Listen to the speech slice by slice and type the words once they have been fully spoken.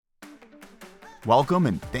Welcome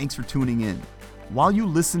and thanks for tuning in. While you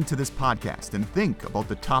listen to this podcast and think about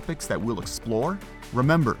the topics that we'll explore,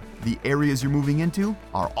 remember, the areas you're moving into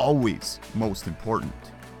are always most important.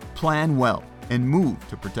 Plan well and move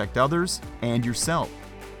to protect others and yourself.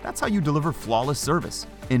 That's how you deliver flawless service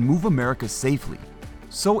and move America safely.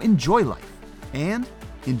 So enjoy life and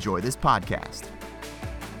enjoy this podcast.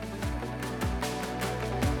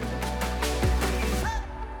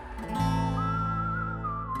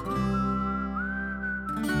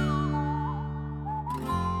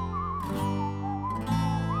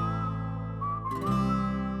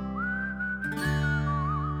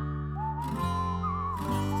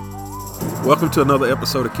 Welcome to another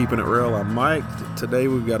episode of Keeping It Real. I'm Mike. Today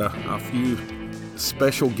we've got a few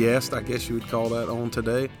special guests, I guess you would call that, on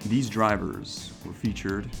today. These drivers were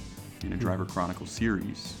featured in a Driver Chronicles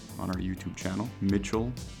series on our YouTube channel.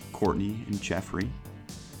 Mitchell, Kourtney, and Jeffrey.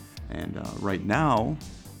 And right now,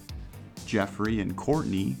 Jeffrey and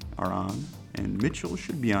Kourtney are on, and Mitchell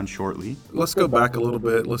should be on shortly. Let's go back a little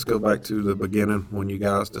bit. Let's go back to the beginning when you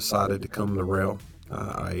guys decided to come to Rail.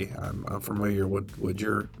 I'm familiar with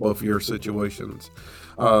both your situations.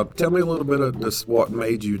 Tell me a little bit of this, what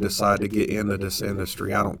made you decide to get into this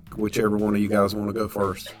industry. Whichever one of you guys want to go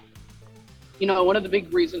first. You know, one of the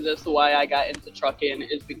big reasons as to why I got into trucking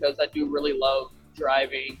is because I do really love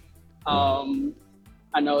driving. I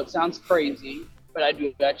know it sounds crazy, but I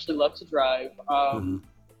do actually love to drive.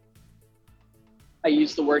 I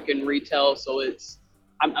used to work in retail, so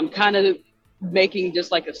I'm kind of making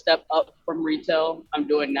just like a step up from retail. I'm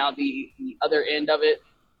doing now the other end of it,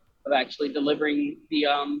 of actually delivering the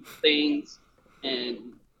things.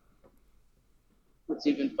 And what's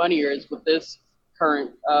even funnier is with this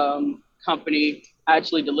current company, I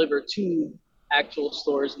actually deliver to actual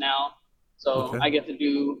stores now. So Okay. I get to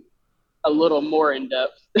do a little more in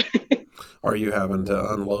depth. Are you having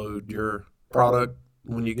to unload your product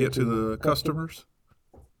when you get to the customers?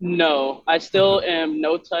 No, I still am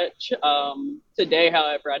no touch. Today,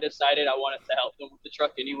 however, I decided I wanted to help them with the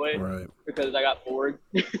truck anyway, Right. because I got bored.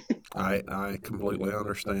 I completely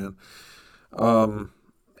understand.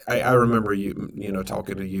 I remember you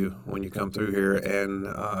talking to you when you come through here, and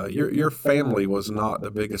your family was not the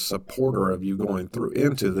biggest supporter of you going through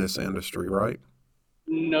into this industry, right?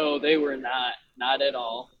 No, they were not at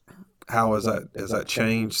all. How has that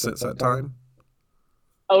changed since that time?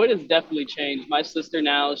 Oh, it has definitely changed. My sister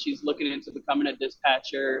now, she's looking into becoming a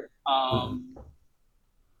dispatcher.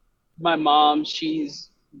 My mom,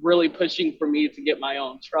 she's really pushing for me to get my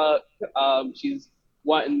own truck. She's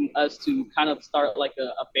wanting us to kind of start like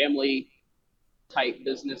a family type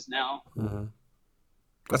business now. Mm-hmm.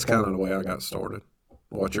 That's kind of the way I got started.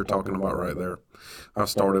 What you're talking about right there. I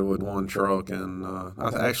started with one truck, and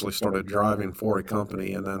I actually started driving for a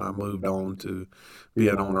company, and then I moved on to be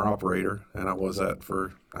an owner-operator, and I was that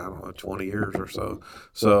for, 20 years or so.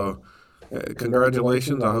 So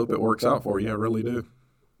congratulations. I hope it works out for you. I really do.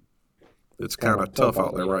 It's kind of tough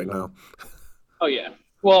out there right now. Oh, yeah.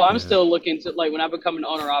 Well, I'm still looking to, like, when I become an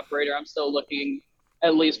owner-operator, I'm still looking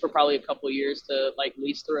at least for probably a couple of years to, like,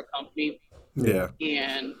 lease through a company. Yeah.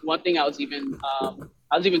 And one thing I was even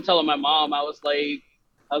telling my mom, I was like,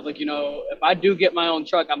 if I do get my own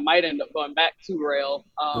truck, I might end up going back to rail.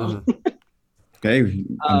 Okay,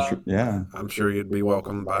 I'm sure. Yeah, I'm sure you'd be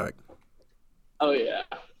welcome back. Oh yeah.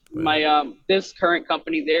 My this current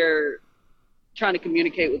company, they're trying to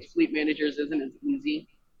communicate with fleet managers isn't as easy.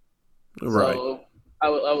 Right. So I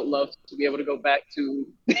would love to be able to go back to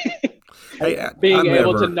Hey, being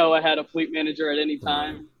able to know I had a fleet manager at any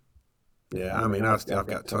time. Yeah, I mean, I've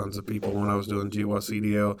got tons of people when I was doing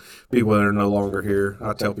GYCDL, people that are no longer here.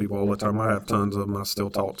 I tell people all the time, I have tons of them I still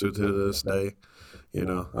talk to this day,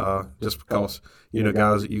 just because, you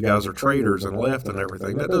guys are traders and left and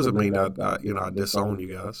everything. That doesn't mean I disown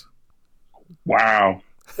you guys. Wow.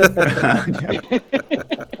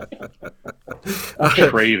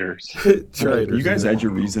 Traders. Traders. You guys had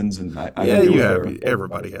your reasons, and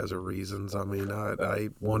Everybody has their reasons. I mean, I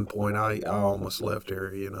one point I almost left here,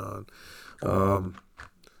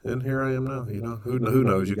 and here I am now. Who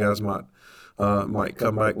knows? You guys might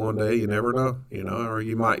come back one day. You never know. Or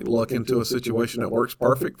you might look into a situation that works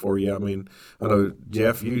perfect for you. I mean, I know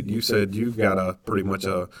Geoff. You said you've got pretty much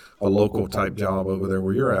a local type job over there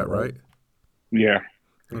where you're at, right? Yeah.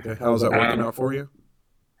 Okay. How's that working out for you?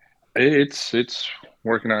 It's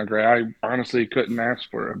working out great. I honestly couldn't ask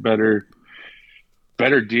for a better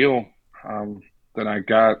deal than I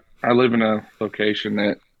got. I live in a location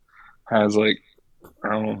that has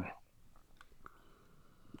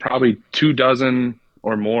probably 24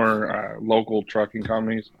 or more local trucking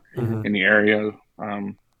companies in the area,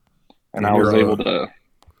 and I was able to.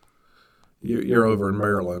 You're over in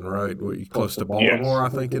Maryland, right? Close to Baltimore,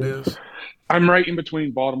 Yes. I think it is. I'm right in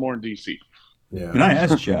between Baltimore and DC. Yeah. And I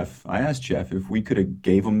asked Geoff if we could have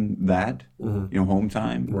gave him that, home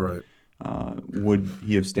time, Right. would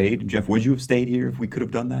he have stayed? Geoff, would you have stayed here if we could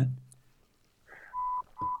have done that?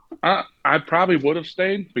 I probably would have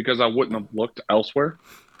stayed because I wouldn't have looked elsewhere.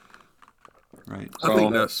 Right. I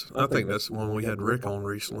think that's when we had Rick on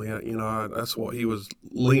recently. That's what he was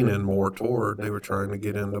leaning more toward. They were trying to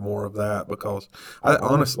get into more of that because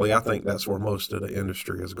I think that's where most of the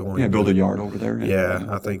industry is going. Yeah, build a yard over there. Yeah,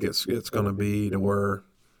 I think it's going to be to where.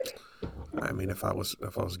 I mean, if I was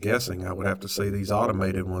guessing, I would have to say these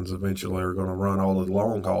automated ones eventually are going to run all the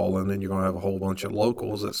long haul, and then you're going to have a whole bunch of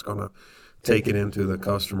locals that's going to take it into the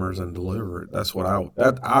customers and deliver it. That's what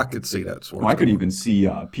I could see that sort of I could even see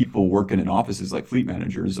people working in offices like fleet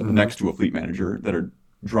managers next to a fleet manager that are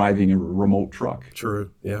driving a remote truck. True.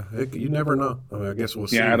 Yeah. You never know. I mean, I guess we'll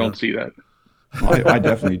see. Yeah, I don't see that. Well, I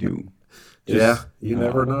definitely do. You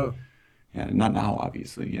never know. Yeah, not now,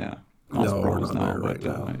 obviously. Yeah. No, we're Pros not now, there right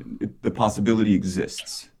but now. the possibility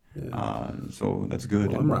exists. Yeah. So that's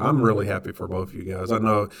good. Well, I'm really happy for both of you guys. I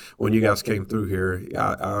know when you guys came through here,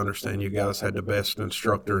 I understand you guys had the best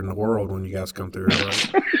instructor in the world when you guys come through here,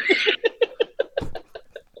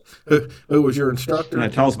 right? Who was your instructor? Yeah,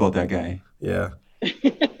 tell us about that guy. Yeah.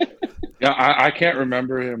 Yeah, I can't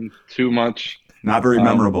remember him too much. Not very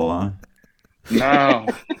memorable, huh?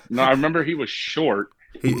 No, I remember he was short.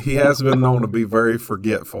 He has been known to be very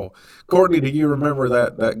forgetful. Kourtney, do you remember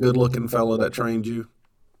that good-looking fella that trained you?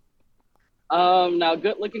 Now,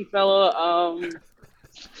 good-looking fella.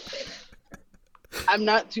 I'm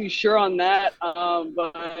not too sure on that.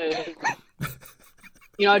 But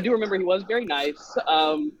I do remember he was very nice.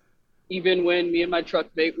 Even when me and my truck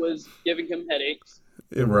mate was giving him headaches.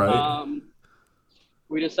 Yeah, right.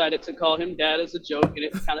 We decided to call him Dad as a joke, and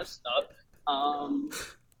it kind of stuck.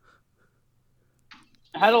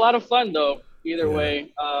 I had a lot of fun though. Either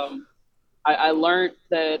way, I learned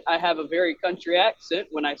that I have a very country accent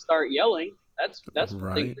when I start yelling. That's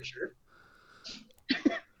one thing for sure.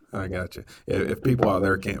 I got you. If people out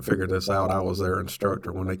there can't figure this out, I was their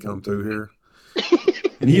instructor when they come through here.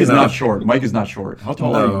 And he is not short. Mike is not short. How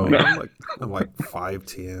tall are you? I'm like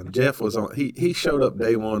 5'10". Geoff was on. He showed up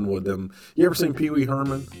day one with them. You ever seen Pee Wee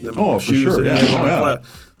Herman? Them for sure. Yeah.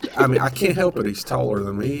 I mean, I can't help it. He's taller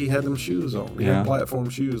than me. He had them shoes on. He had platform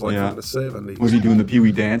shoes from the 70s. Was he doing the Pee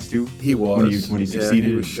Wee dance too? He was. When he succeeded?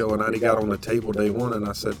 He was showing out. He got on the table day one, and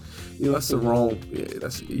I said, that's the wrong.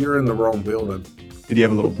 You're in the wrong building. Did he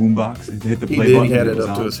have a little boombox? Did he hit the play button? He had it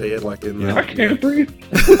up to his head like in I can't breathe.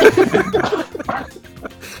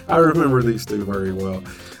 I remember these two very well.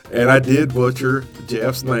 And I did butcher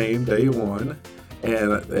Geoff's name day one.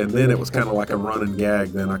 And then it was kind of like a running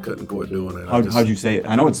gag. Then I couldn't quit doing it. How'd you say it?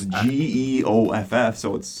 I know it's Geoff,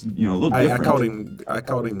 so it's a little different. I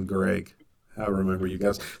called him Greg. I remember you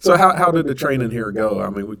guys. So how did the training here go? I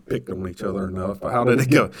mean, we picked on each other enough, but how did it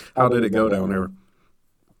go? How did it go down there?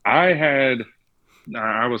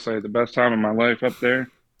 I would say the best time of my life up there.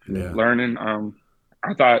 Yeah. Learning.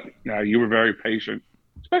 I thought you were very patient,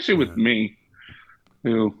 especially with me,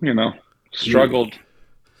 who struggled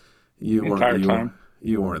the entire time.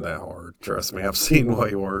 You weren't that hard. Trust me, I've seen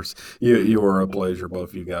way worse. You were a pleasure. Both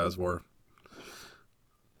of you guys were.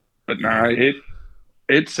 But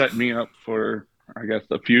it set me up for, I guess,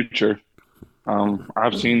 the future.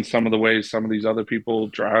 I've seen some of the ways some of these other people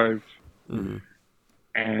drive. Mm-hmm.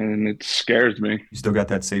 And it scares me. You still got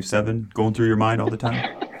that Safe 7 going through your mind all the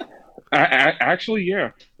time? Actually, yeah.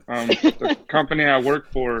 The company I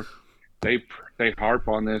work for, they harp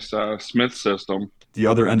on this Smith system. The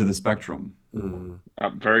other end of the spectrum.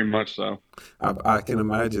 Very much so. I can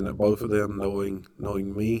imagine that both of them,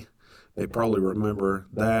 knowing me, they probably remember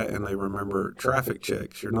that, and they remember traffic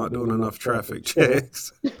checks. You're not doing enough traffic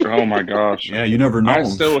checks. Oh my gosh! Yeah, you never know. I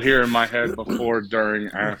still hear in my head before, during,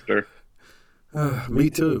 after. Me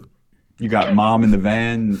too. You got mom in the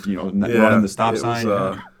van, running the stop sign.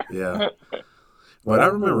 Yeah. But I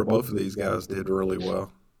remember both of these guys did really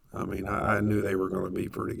well. I mean, I knew they were going to be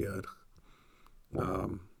pretty good.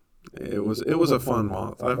 It was a fun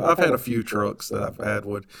month. I've had a few trucks that I've had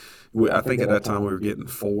I think at that time we were getting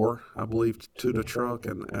 4, I believe, to the truck,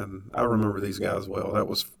 and I remember these guys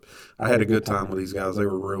well. I had a good time with these guys. They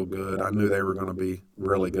were real good. I knew they were going to be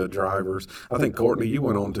really good drivers. I think, Kourtney, you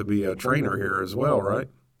went on to be a trainer here as well, right?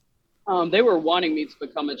 They were wanting me to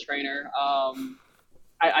become a trainer.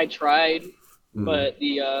 I tried, but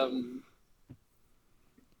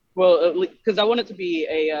because I wanted to be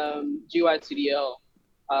a GYCDL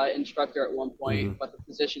instructor at one point, but the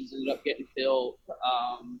positions ended up getting filled.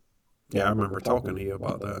 Yeah, I remember talking to you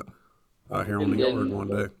about that. out here on And the yard then, one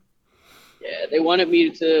day. yeah, they wanted me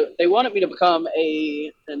to become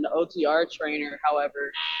an OTR trainer.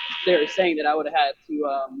 However, they were saying that I would have had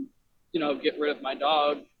to get rid of my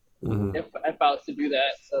dog if I was to do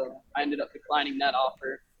that. So I ended up declining that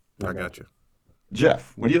offer. I got you.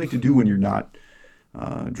 Geoff, what do you like to do when you're not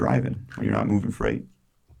driving, when you're not moving freight?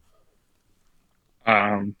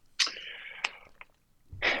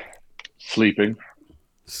 Sleeping.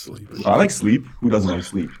 Sleeping. I like sleep. Who doesn't like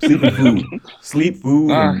sleep? Sleep and food. Sleep,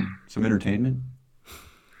 food, Uh, and some entertainment.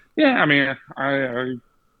 yeah, I mean,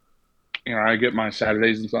 I get my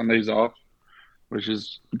Saturdays and Sundays off, which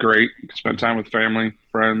is great. Spend time with family,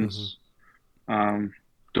 friends, um,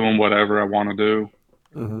 doing whatever I want to do.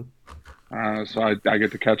 Mm-hmm. So I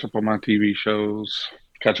get to catch up on my TV shows,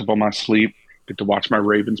 catch up on my sleep, get to watch my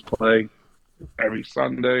Ravens play every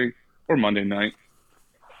Sunday or Monday night,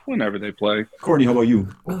 whenever they play. Kourtney, how about you?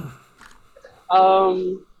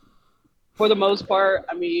 For the most part,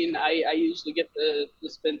 I mean, I usually get to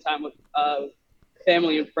spend time with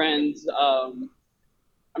family and friends. I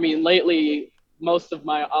mean, lately, most of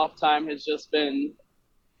my off time has just been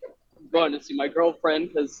going to see my girlfriend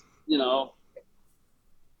because,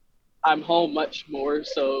 I'm home much more.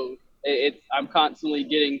 So I'm constantly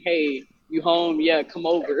getting, hey, you home? Yeah, come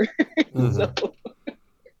over. So,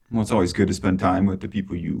 Well, it's always good to spend time with the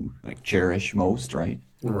people you like cherish most, right?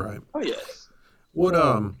 Right. oh, yes. What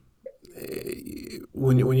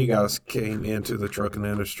when you guys came into the trucking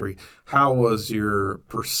industry, how was your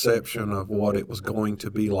perception of what it was going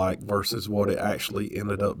to be like versus what it actually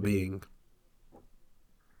ended up being?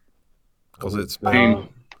 Because it's been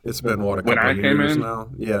what, a When couple I of came years in, now.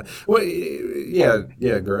 Yeah. Well, yeah.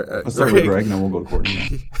 Greg. Let's start with Greg, and then we'll go to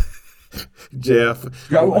Kourtney. Jeff.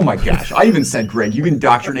 Oh my gosh! I even said Greg. You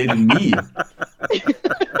indoctrinated me.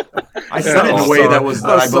 I said it in a way that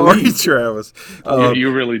I sorry, believe. Travis.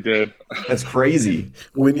 you really did. That's crazy.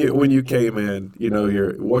 When you came in,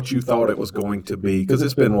 what you thought it was going to be, because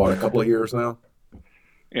it's been what, a couple of years now.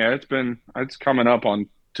 Yeah, it's coming up on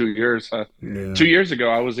 2 years. Yeah. 2 years ago,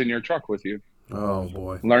 I was in your truck with you, Oh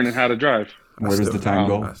boy. learning how to drive. Where does the time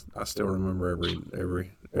go? I still remember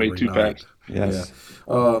every Way too night. fast. Yes.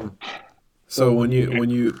 Yeah. So when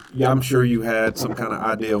you I'm sure you had some kind of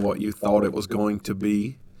idea what you thought it was going to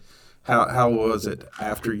be. How was it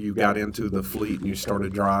after you got into the fleet and you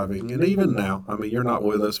started driving? And even now, I mean, you're not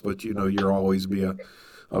with us, but you'll always be a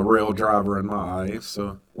rail driver in my eyes.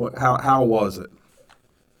 So how was it?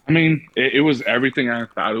 I mean, it was everything I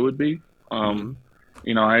thought it would be.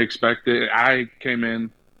 I expected. I came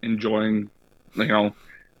in enjoying,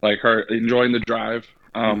 enjoying the drive.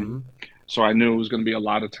 So I knew it was going to be a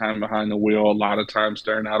lot of time behind the wheel, a lot of time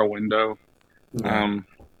staring out a window, Yeah.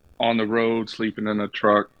 on the road, sleeping in a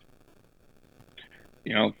truck.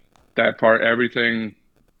 That part, everything,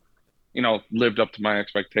 lived up to my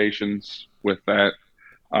expectations with that.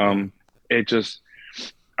 It just,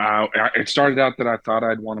 it started out that I thought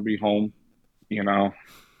I'd want to be home,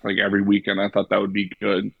 like every weekend. I thought that would be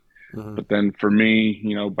good. But then for me,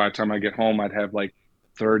 by the time I get home, I'd have like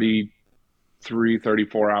 33,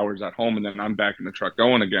 34 hours at home, and then I'm back in the truck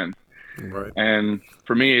going again. Right. And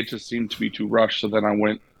for me, it just seemed to be too rushed. So then I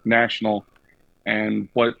went national. And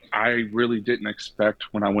what I really didn't expect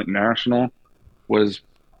when I went national was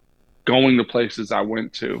going to places I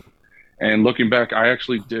went to. And looking back, I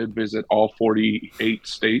actually did visit all 48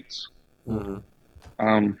 states through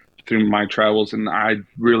my travels. And I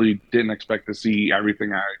really didn't expect to see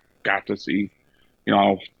everything I got to see.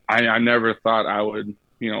 I never thought I would,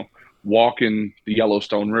 walk in the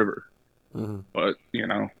Yellowstone River. But,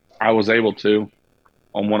 I was able to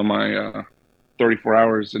on one of my 34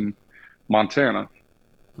 hours in Montana.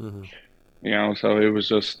 So it was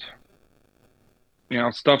just,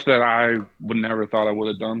 stuff that I would never thought I would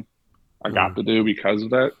have done. I got to do because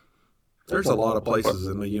of that. There's a lot of places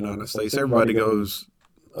in the United States. Everybody goes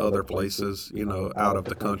other places, out of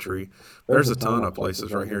the country. There's a ton of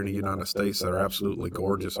places right here in the United States that are absolutely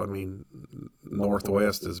gorgeous. I mean,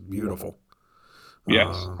 Northwest is beautiful.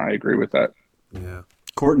 Yes, I agree with that. Yeah.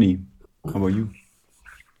 Kourtney, how about you?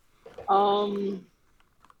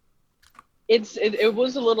 It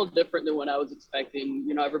was a little different than what I was expecting.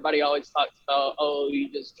 Everybody always talks about, oh,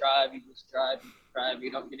 you just drive,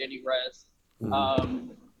 you don't get any rest.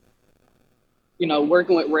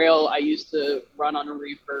 Working with rail, I used to run on a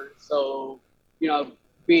reefer, so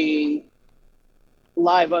being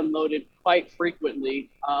live unloaded quite frequently.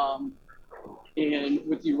 And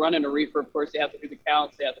with you running a reefer, of course, they have to do the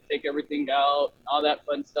counts, they have to take everything out, all that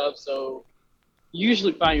fun stuff. So you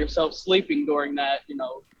usually find yourself sleeping during that,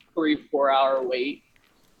 3-4 hour wait.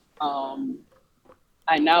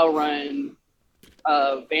 I now run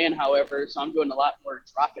van, however, so I'm doing a lot more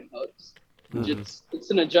drop and hooks.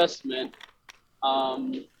 It's an adjustment.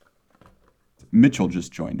 Mitchell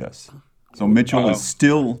just joined us. So Mitchell is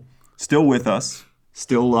still with us,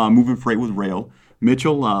 still moving freight with rail.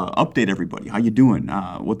 Mitchell, update everybody. How you doing?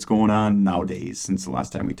 What's going on nowadays since the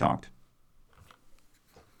last time we talked?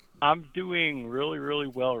 I'm doing really, really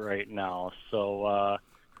well right now. So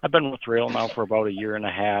I've been with rail now for about a year and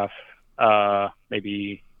a half,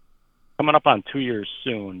 maybe coming up on 2 years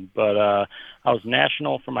soon. But I was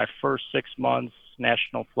national for my first 6 months,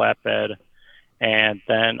 national flatbed. And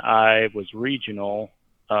then I was regional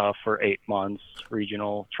for 8 months,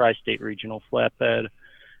 regional, tri-state regional flatbed,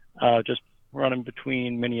 just running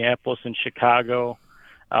between Minneapolis and Chicago.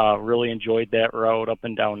 Really enjoyed that route up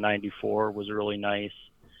and down 94, was really nice.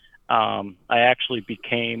 I actually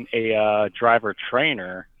became a driver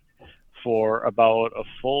trainer for about a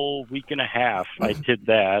full week and a half. I did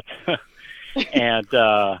that and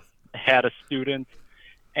had a student.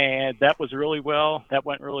 And that went really well.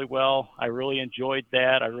 I really enjoyed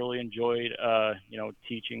that. I really enjoyed,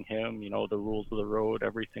 teaching him, the rules of the road,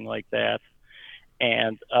 everything like that.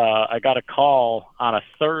 And I got a call on a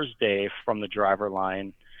Thursday from the driver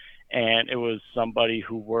line, and it was somebody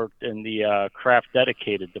who worked in the craft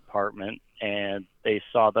dedicated department, and they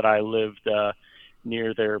saw that I lived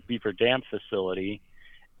near their Beaver Dam facility,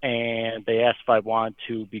 and they asked if I wanted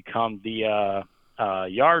to become the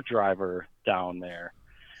yard driver down there.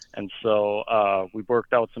 And so we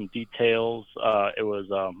worked out some details. It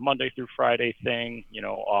was a Monday through Friday thing,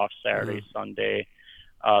 off Saturday, Sunday.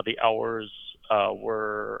 The hours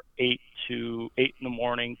were 8 in the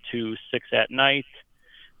morning to 6 at night.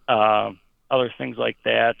 Other things like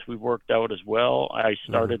that we worked out as well. I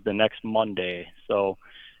started the next Monday. So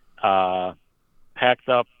packed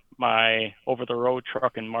up my over-the-road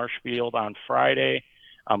truck in Marshfield on Friday.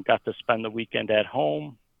 Got to spend the weekend at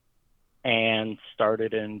home. And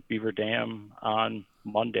started in Beaver Dam on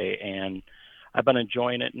Monday, and I've been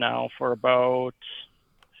enjoying it now for about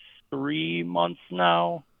 3 months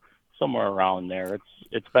now, somewhere around there.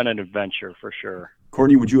 It's been an adventure for sure.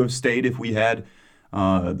 Kourtney, would you have stayed if we had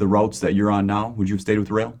the routes that you're on now? Would you have stayed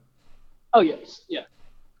with rail? Oh yes, yeah.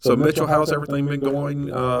 So Mitchell, how's everything been going?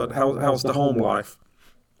 How's the home life?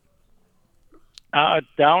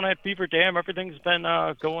 Down at Beaver Dam, everything's been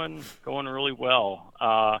going really well.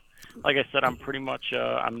 Like I said, I'm pretty much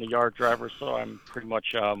I'm the yard driver, so I'm pretty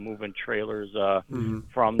much moving trailers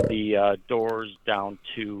from the doors down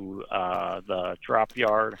to the drop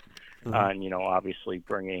yard, and obviously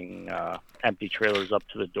bringing empty trailers up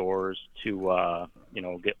to the doors to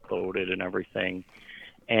get loaded and everything.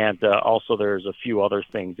 And also, there's a few other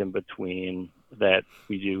things in between that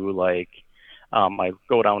we do, like I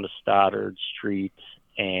go down to Stoddard Street,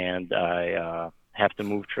 and I have to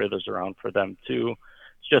move trailers around for them too.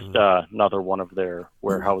 It's just another one of their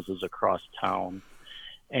warehouses across town.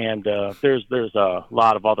 And there's a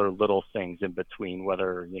lot of other little things in between,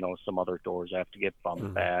 whether some other doors have to get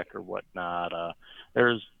bumped back or whatnot.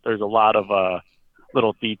 There's a lot of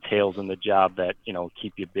little details in the job that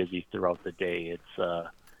keep you busy throughout the day. It's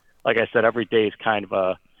like I said, every day is kind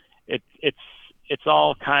of it's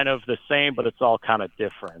all kind of the same, but it's all kind of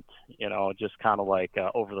different, just kind of like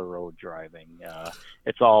over the road driving.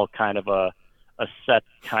 It's all kind of a set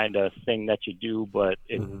kind of thing that you do, but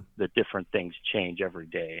the different things change every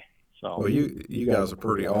day. So, well, you guys are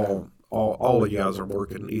pretty all of you guys are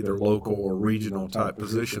working either local or regional type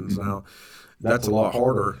positions now. That's a lot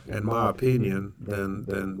harder, in my opinion,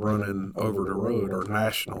 than running over the road or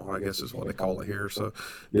national, I guess is what they call it here. So,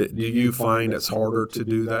 do you find it's harder to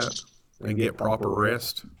do that and get proper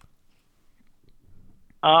rest?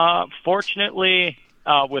 Fortunately,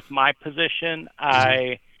 with my position,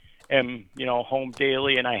 I am, home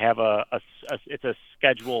daily, and I have it's a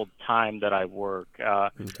scheduled time that I work.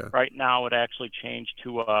 Okay. Right now, it actually changed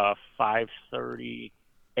to 5:30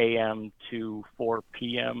 a.m. to 4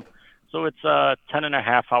 p.m. So it's a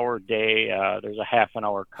 10.5-hour day. There's a half an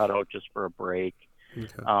hour cutout just for a break.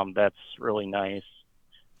 Okay. That's really nice.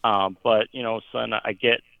 But son, I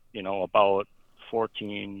get about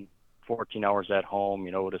 14 hours at home,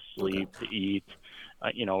 to sleep, to eat,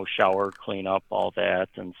 shower, clean up, all that.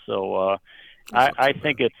 And so I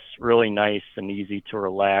think it's really nice and easy to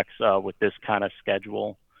relax with this kind of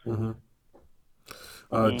schedule.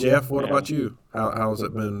 Geoff, what about you? How's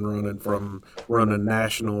it been running from running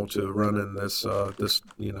national to running this, I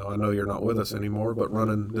know you're not with us anymore, but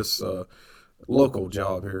running this local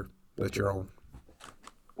job here that you're on?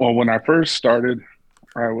 Well, when I first started,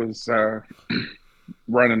 I was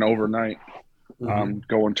running overnight,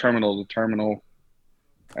 going terminal to terminal,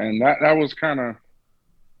 and that was kind of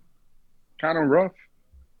kind of rough.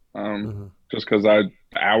 Just because the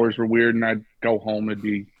hours were weird, and I'd go home. It'd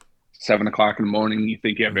be 7 o'clock in the morning. You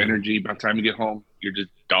think you have energy. By the time you get home, you're just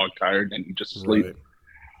dog tired and you just sleep.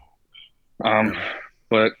 Right.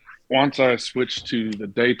 But once I switched to the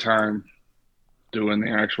daytime, doing the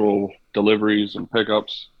actual deliveries and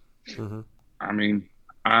pickups, I mean,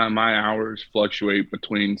 my hours fluctuate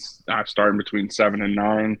I start between 7 and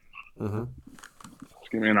 9.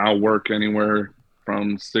 And I'll work anywhere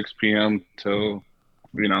from 6 p.m. till,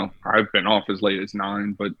 I've been off as late as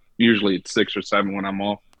 9, but usually it's 6 or 7 when I'm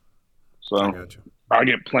off. So I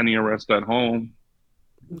get plenty of rest at home.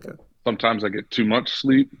 Okay. Sometimes I get too much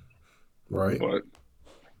sleep. Right. But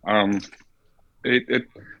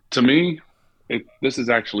to me, this is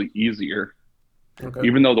actually easier. Okay.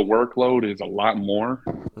 Even though the workload is a lot more,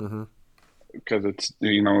 because it's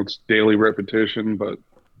it's daily repetition. But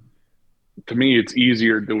to me, it's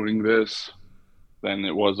easier doing this than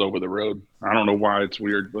it was over the road. I don't know why it's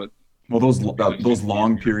weird, but those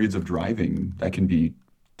long periods of driving, that can be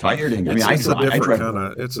tiring. I mean, it's a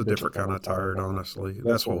different kind of tired, honestly.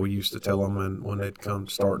 That's what we used to tell them when they'd come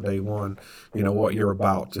start day one. What you're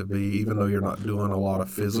about to be, even though you're not doing a lot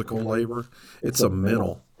of physical labor, it's a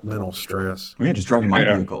mental stress. Yeah, just driving my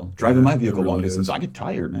vehicle. Driving my vehicle long distance, I get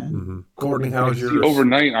tired, man. Kourtney, how's yours?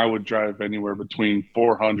 Overnight, I would drive anywhere between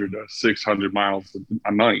 400 to 600 miles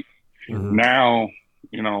a night. Now,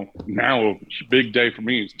 now a big day for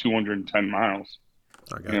me is 210 miles.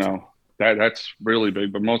 I got you. That's really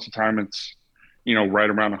big, but most of the time it's, right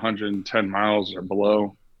around 110 miles or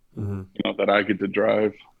below, that I get to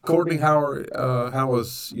drive. Kourtney,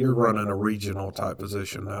 you're running a regional type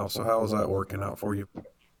position now, so how is that working out for you?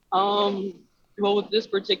 Well, with this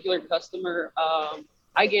particular customer,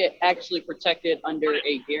 I get actually protected under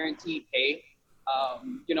a guaranteed pay.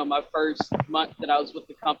 My first month that I was with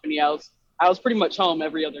the company, I was pretty much home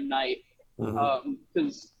every other night,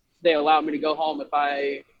 because they allow me to go home if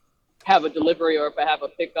I have a delivery or if I have a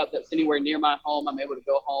pickup that's anywhere near my home. I'm able to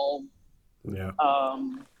go home. Yeah.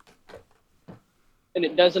 And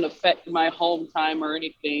it doesn't affect my home time or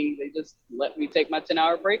anything. They just let me take my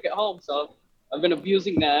 10-hour break at home. So I've been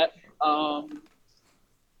abusing that.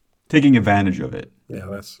 Taking advantage of it. Yeah,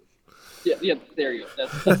 that's. Yeah, there you go.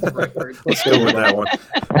 That's the right word. Let's go with that one.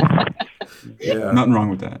 Yeah. Nothing wrong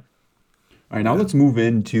with that. All right, now let's move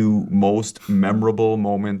into most memorable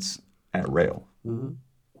moments at Rail.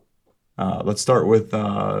 Let's start with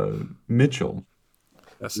Mitchell.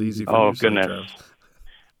 That's easy for you. Oh, goodness.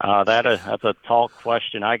 That's a tall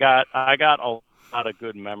question. I got a lot of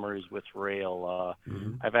good memories with Rail.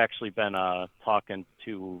 I've actually been talking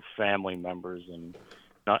to family members and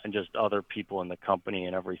just other people in the company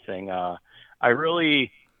and everything. I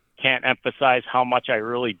really can't emphasize how much I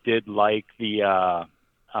really did like the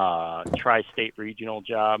tri-state regional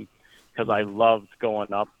job, because I loved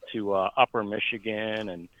going up to Upper Michigan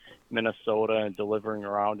and Minnesota and delivering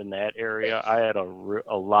around in that area. I had a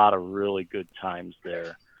lot of really good times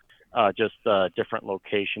there. Just different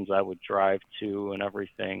locations I would drive to and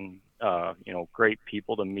everything. Great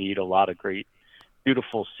people to meet, a lot of great,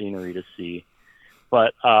 beautiful scenery to see.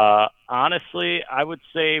 But honestly, I would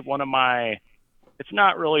say it's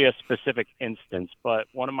not really a specific instance, but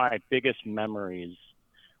one of my biggest memories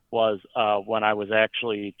was when I was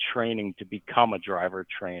actually training to become a driver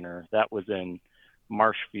trainer. That was in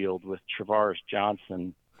Marshfield with Travaris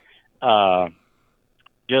Johnson.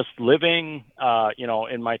 Just living,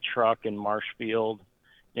 in my truck in Marshfield,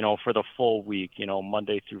 for the full week,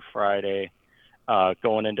 Monday through Friday,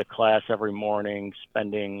 going into class every morning,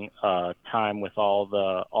 spending time with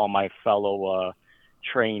all my fellow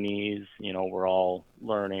trainees. We're all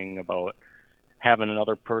learning about having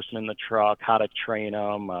another person in the truck, how to train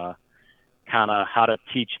them, kind of how to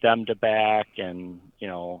teach them to back, and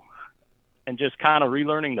just kind of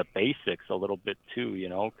relearning the basics a little bit too,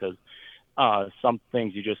 because some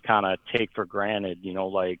things you just kind of take for granted,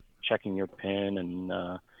 like checking your PIN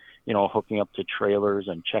and, hooking up to trailers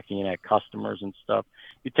and checking in at customers and stuff.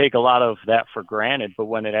 You take a lot of that for granted, but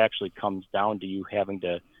when it actually comes down to you having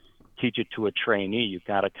to teach it to a trainee, you've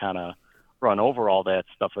got to kind of run over all that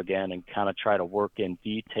stuff again and kind of try to work in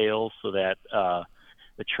details so that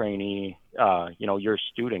the trainee, your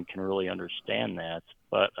student can really understand that.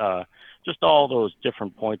 But just all those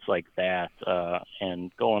different points like that,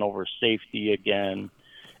 and going over safety again,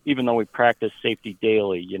 even though we practice safety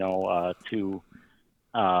daily, to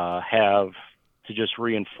just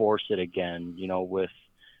reinforce it again,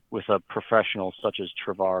 with a professional such as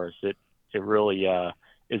Travaris, it really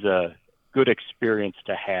is a good experience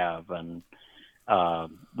to have. And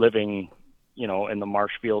living, in the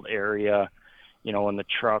Marshfield area, in the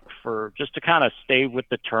truck for just to kind of stay with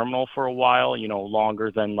the terminal for a while,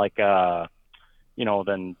 longer than like than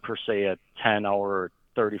per se a 10-hour,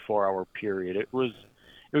 34-hour period. It was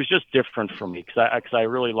just different for me because I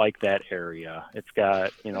really like that area. It's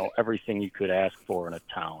got everything you could ask for in a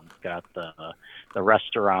town. It's got the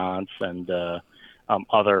restaurants and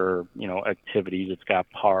other activities. It's got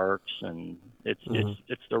parks, and it's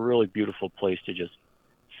a really beautiful place to just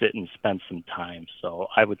sit and spend some time. So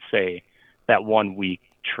I would say that 1 week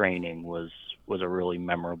training was a really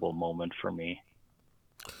memorable moment for me.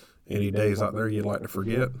 Any days out there you'd like to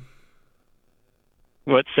forget?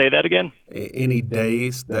 What? Say that again? Any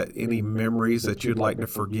memories that you'd like to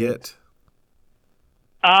forget?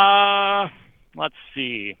 Let's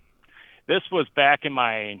see. This was back in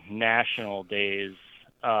my national days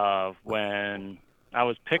when I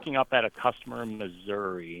was picking up at a customer in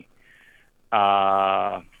Missouri.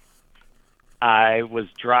 I was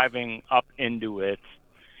driving up into it,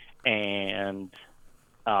 and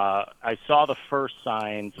I saw the first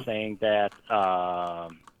sign saying that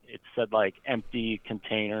it said like empty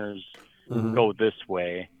containers go this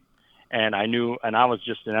way. And I knew, and I was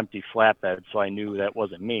just an empty flatbed, so I knew that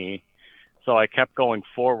wasn't me. So I kept going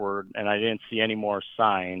forward, and I didn't see any more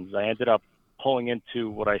signs. I ended up pulling into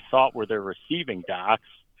what I thought were their receiving docks.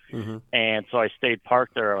 And so I stayed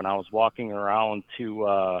parked there, and I was walking around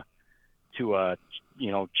to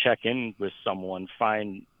check in with someone,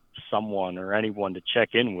 find someone or anyone to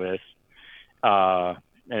check in with. And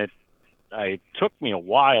it took me a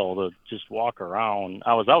while to just walk around.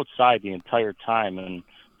 I was outside the entire time, and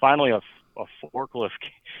finally a forklift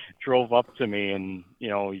drove up to me, and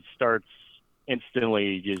he starts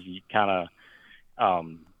instantly just kind of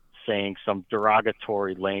saying some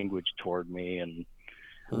derogatory language toward me, and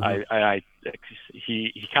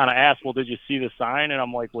he kind of asked, well, did you see the sign? And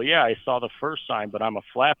I'm like, well, yeah, I saw the first sign, but I'm a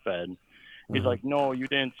flatbed. He's like, no, you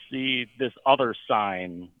didn't see this other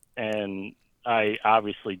sign. And I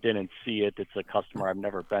obviously didn't see it. It's a customer I've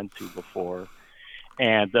never been to before.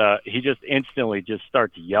 And he just instantly just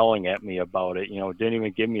starts yelling at me about it. Didn't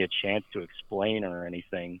even give me a chance to explain or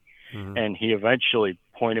anything. And he eventually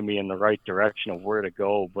pointed me in the right direction of where to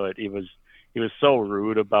go, but he was so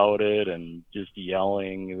rude about it and just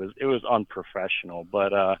yelling. It was unprofessional.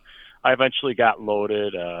 But I eventually got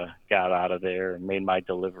loaded, got out of there, and made my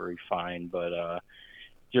delivery fine. But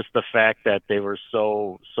just the fact that they were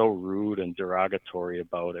so rude and derogatory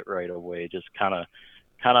about it right away just kind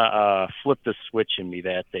of flipped the switch in me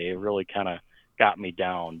that day. It really kind of got me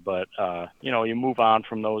down. But you move on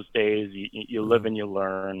from those days. You live and you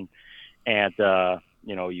learn, and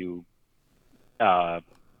you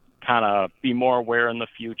kind of be more aware in the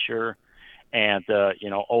future, and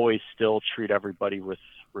always still treat everybody with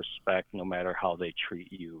respect, no matter how they treat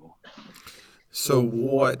you. So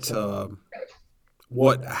what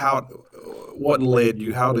led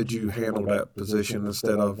you? How did you handle that position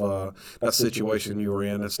instead of that situation you were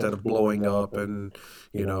in, instead of blowing up? And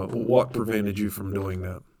what prevented you from doing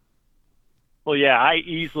that? Well, yeah, I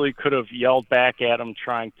easily could have yelled back at him,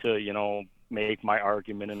 trying to make my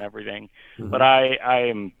argument and everything. But I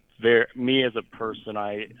am me as a person,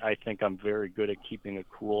 I think I'm very good at keeping a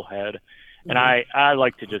cool head. And I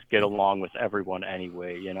like to just get along with everyone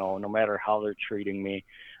anyway, no matter how they're treating me.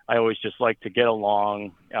 I always just like to get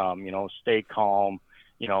along, stay calm.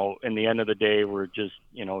 In the end of the day, we're just,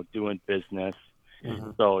 doing business.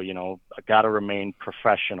 So, I got to remain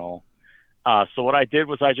professional. So what I did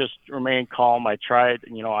was I just remained calm. I tried,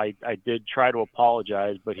 I did try to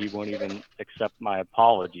apologize, but he wouldn't even accept my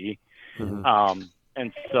apology.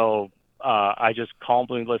 And so I just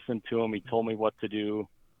calmly listened to him. He told me what to do,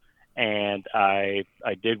 and I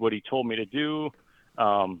did what he told me to do.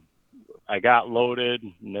 I got loaded,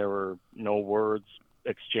 and there were no words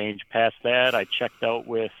exchanged past that. I checked out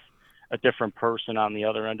with a different person on the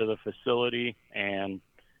other end of the facility, and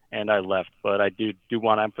I left. But I do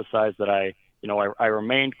want to emphasize that I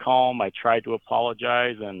remained calm. I tried to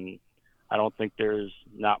apologize, and I don't think there's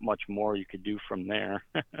not much more you could do from there.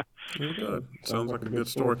 Good. Sounds like a good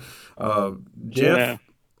story. Geoff?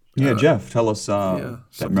 Yeah, Geoff, tell us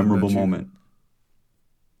that memorable moment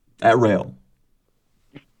at Rail.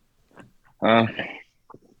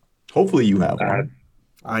 Hopefully you have one.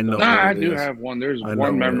 I know. I do have one. There's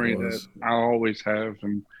one memory that I always have.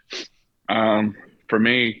 And for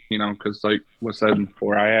me, because like was said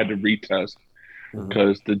before, I had to retest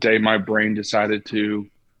because the day my brain decided to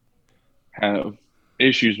have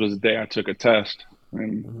issues was the day I took a test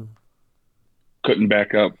and couldn't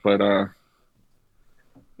back up. But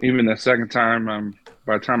even the second time,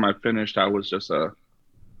 by the time I finished, I was just a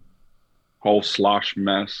whole slosh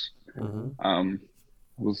mess. It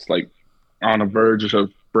was like on the verge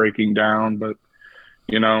of breaking down. But,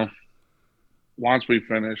 you know, once we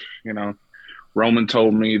finished, you know, Roman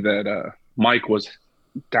told me that Mike was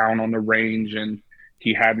down on the range and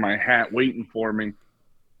he had my hat waiting for me.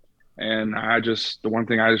 And the one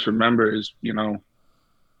thing I just remember is, you know,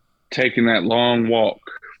 taking that long walk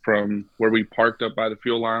from where we parked up by the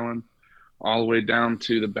fuel island all the way down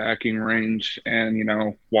to the backing range and, you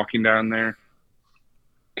know, walking down there,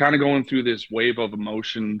 kind of going through this wave of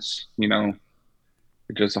emotions, you know,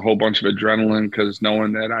 just a whole bunch of adrenaline because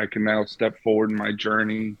knowing that I can now step forward in my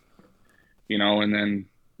journey, you know, and then,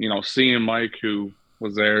 you know, seeing Mike, who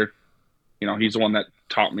was there, you know, he's the one that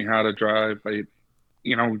taught me how to drive. But,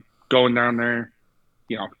 you know, going down there,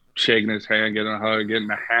 you know, shaking his hand, getting a hug, getting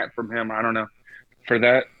a hat from him. I don't know.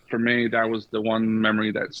 For me, that was the one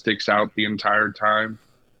memory that sticks out the entire time.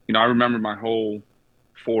 You know, I remember my whole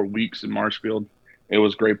 4 weeks in Marshfield. It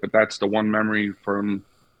was great, but that's the one memory from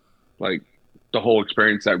like the whole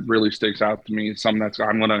experience that really sticks out to me. Something that's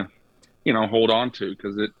I'm gonna, you know, hold on to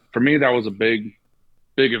because for me that was a big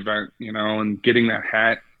event, you know. And getting that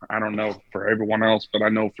hat, I don't know for everyone else, but I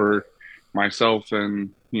know for myself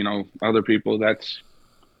and, you know, other people, that's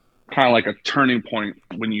kind of like a turning point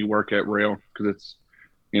when you work at rail because it's,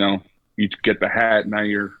 you know, you get the hat, now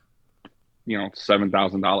you're, you know,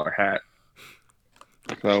 $7,000 hat.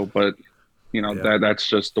 So, but, you know, that's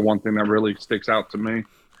just the one thing that really sticks out to me.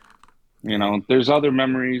 You know, there's other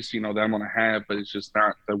memories, you know, that I'm going to have, but it's just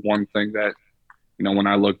not the one thing that, you know, when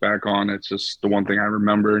I look back on, it's just the one thing I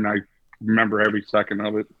remember, and I remember every second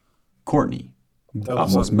of it. Courtney,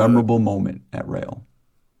 most memorable moment at rail.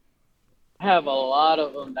 I have a lot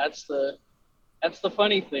of them. That's the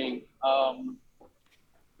funny thing.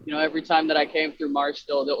 You know, every time that I came through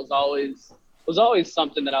Marshfield, it was always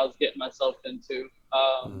something that I was getting myself into.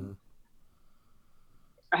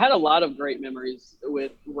 I had a lot of great memories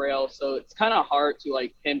with rail, so it's kind of hard to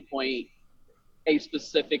like pinpoint a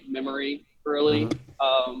specific memory, really.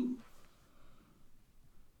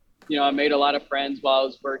 You know, I made a lot of friends while I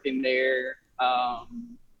was working there.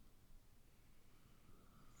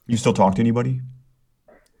 You still talk to anybody?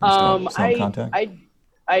 Still in contact?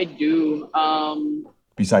 I do.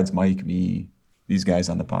 Besides Mike, me, these guys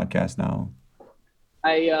on the podcast now.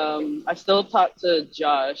 I still talk to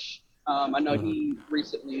Josh. I know he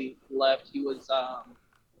recently left. He was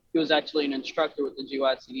actually an instructor with the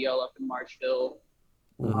GYCDL up in Marshfield.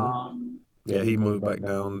 Yeah, he moved back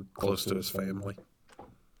down close to his family.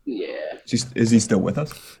 Yeah. Is he still with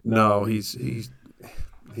us? No, he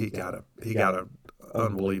got a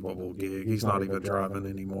unbelievable gig. He's not even driving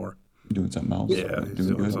anymore. Doing something else. Yeah, he's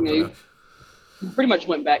doing good. something else. He pretty much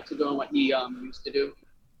went back to doing what he used to do.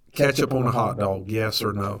 Ketchup on a hot dog, yes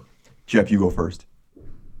or no? Geoff, you go first.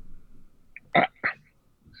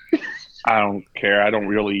 I don't care. I don't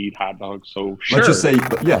really eat hot dogs, so sure. Let's just say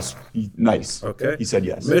yes. Nice. Okay. He said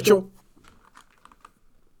yes. Mitchell?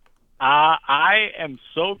 I am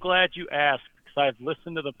so glad you asked because I've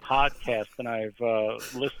listened to the podcast and I've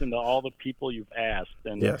listened to all the people you've asked.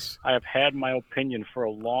 And yes. I have had my opinion for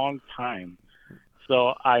a long time.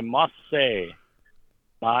 So I must say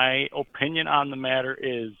my opinion on the matter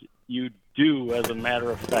is you do, as a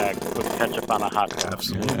matter of fact, put ketchup on a hot dog.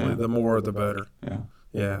 Absolutely. Yeah. The more, the better. Yeah.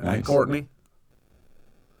 Yeah. Nice. And Courtney?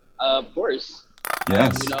 Of course.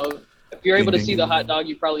 Yes. You know, if you're able to see the hot dog,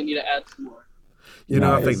 you probably need to add some more. You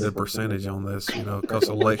know, I think the percentage on this, you know, because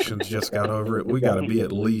elections just got over it, we got to be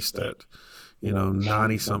at least at, you know,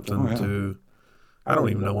 90-something to, I don't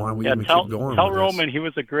even know why we even keep going Tell with Roman this. he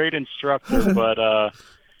was a great instructor, but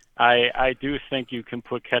I do think you can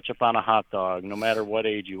put ketchup on a hot dog, no matter what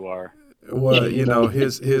age you are. Well, you know,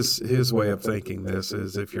 his way of thinking this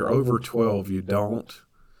is if you're over 12, you don't.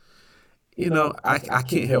 You know, I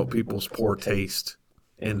can't help people's poor taste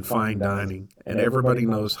in fine dining, and everybody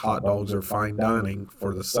knows hot dogs are fine dining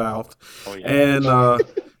for the South. Oh, yeah. And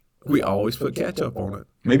we always put ketchup on it.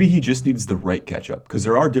 Maybe he just needs the right ketchup because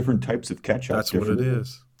there are different types of ketchup. That's what it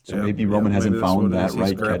is. So maybe Roman hasn't found that right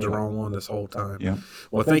He's grabbed ketchup. the wrong one this whole time. Yeah.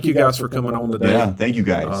 Well, thank you guys for coming on today. Yeah, thank you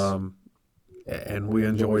guys. And we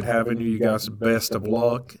enjoyed having you. You guys, best of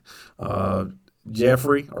luck.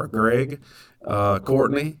 Jeffrey or Greg,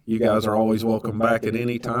 Courtney, you guys are always welcome back at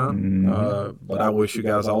any time. But I wish you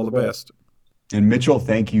guys all the best. And Mitchell,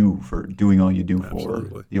 thank you for doing all you do Absolutely.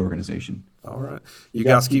 for the organization. All right. You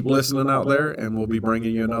guys keep listening out there, and we'll be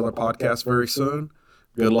bringing you another podcast very soon.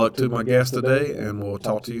 Good luck to my guest today, and we'll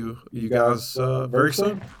talk to you guys very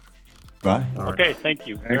soon. Bye. All right. Okay, thank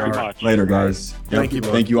you very much. Later, guys. Thank you,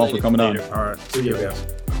 bud. Thank you all for coming on. Later. All right. See you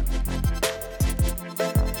guys.